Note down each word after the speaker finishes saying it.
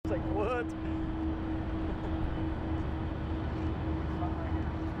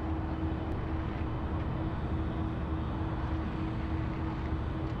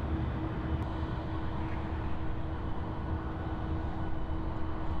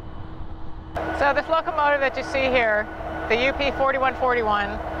So this locomotive that you see here, the UP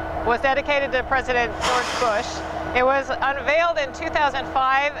 4141, was dedicated to President George Bush. It was unveiled in 2005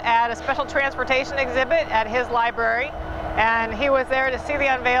 at a special transportation exhibit at his library, and he was there to see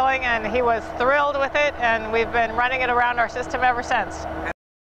the unveiling, and he was thrilled with it, and we've been running it around our system ever since.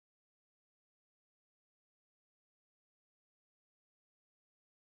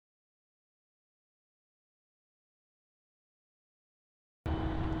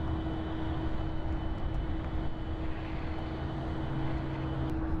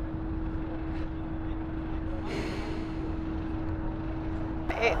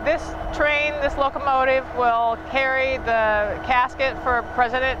 This train, this locomotive, will carry the casket for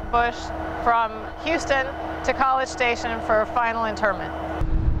President Bush from Houston to College Station for final interment.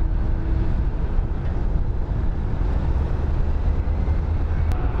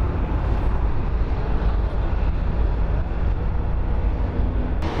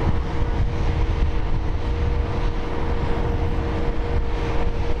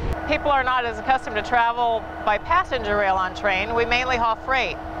 People are not as accustomed to travel by passenger rail on train. We mainly haul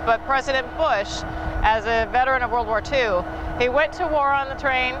freight. But President Bush, as a veteran of World War II, he went to war on the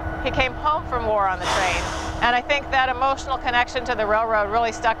train, he came home from war on the train, and I think that emotional connection to the railroad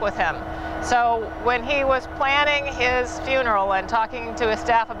really stuck with him. So when he was planning his funeral and talking to his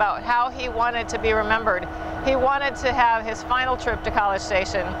staff about how he wanted to be remembered, he wanted to have his final trip to College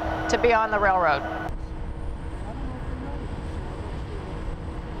Station to be on the railroad.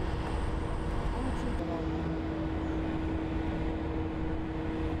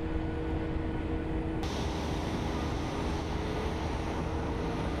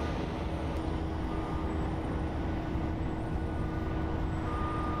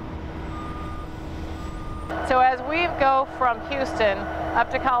 So as we go from Houston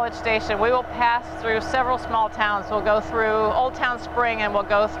up to College Station, we will pass through several small towns. We'll go through Old Town Spring, and we'll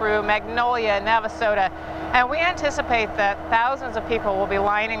go through Magnolia, Navasota, and we anticipate that thousands of people will be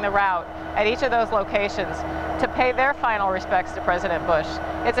lining the route at each of those locations to pay their final respects to President Bush.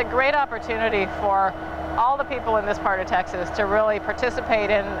 It's a great opportunity for all the people in this part of Texas to really participate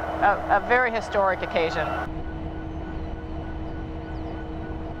in a very historic occasion.